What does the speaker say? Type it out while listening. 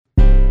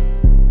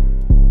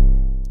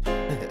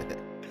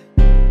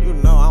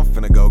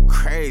finna go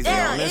crazy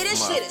Damn, on this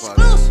this shit motherfucker.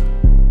 exclusive.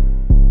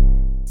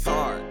 It's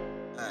hard.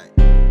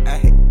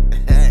 Hey.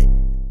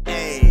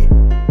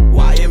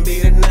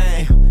 YMB the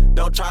name.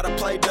 Don't try to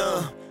play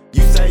dumb.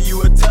 You say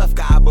you a tough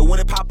guy, but when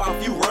it pop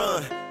off, you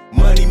run.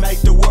 Money make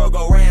the world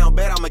go round.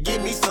 Bet I'ma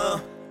get me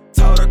some.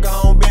 Told her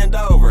gon' bend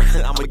over.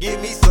 I'ma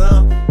get me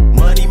some.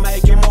 Money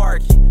making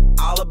Markie.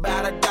 All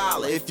about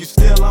 $1. If you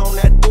still on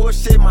that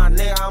bullshit, my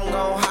nigga, I'm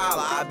gon'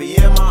 holler. I be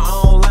in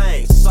my own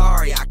lane.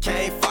 Sorry, I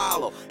can't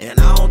follow. And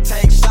I don't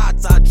take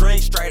shots, I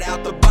drink straight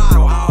out the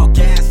bottle. All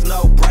gas,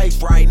 no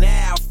brakes right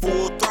now,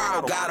 full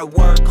throttle. Gotta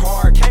work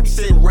hard, can't be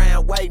sitting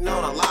around waiting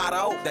on a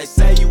lotto. They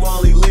say you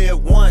only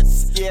live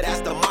once, yeah,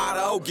 that's the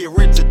motto. Get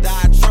rich or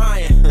die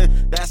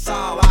trying, that's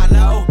all I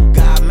know.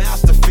 Got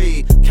mouths to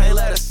feed, can't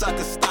let a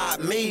sucker stop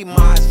me.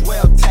 Might as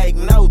well take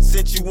notes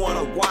since you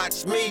wanna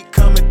watch me.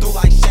 Coming through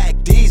like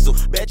Shaq Diesel,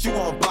 bet you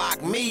won't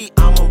block me.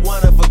 I'm a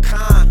one of a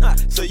kind,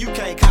 so you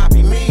can't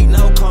copy me.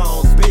 No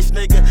clones, bitch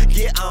nigga,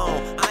 get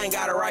on. I ain't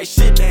gotta write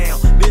shit down,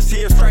 this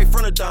here straight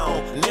from the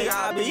dome. Nigga,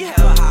 I be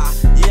hella high,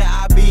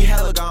 yeah, I be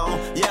hella gone.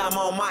 Yeah, I'm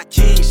on my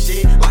king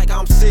shit, like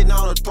I'm sitting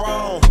on a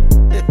throne.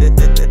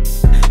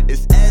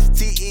 It's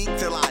STE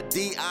till I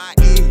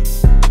DIE.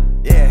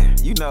 Yeah,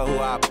 you know who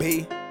I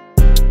be.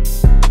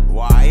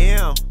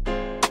 YM.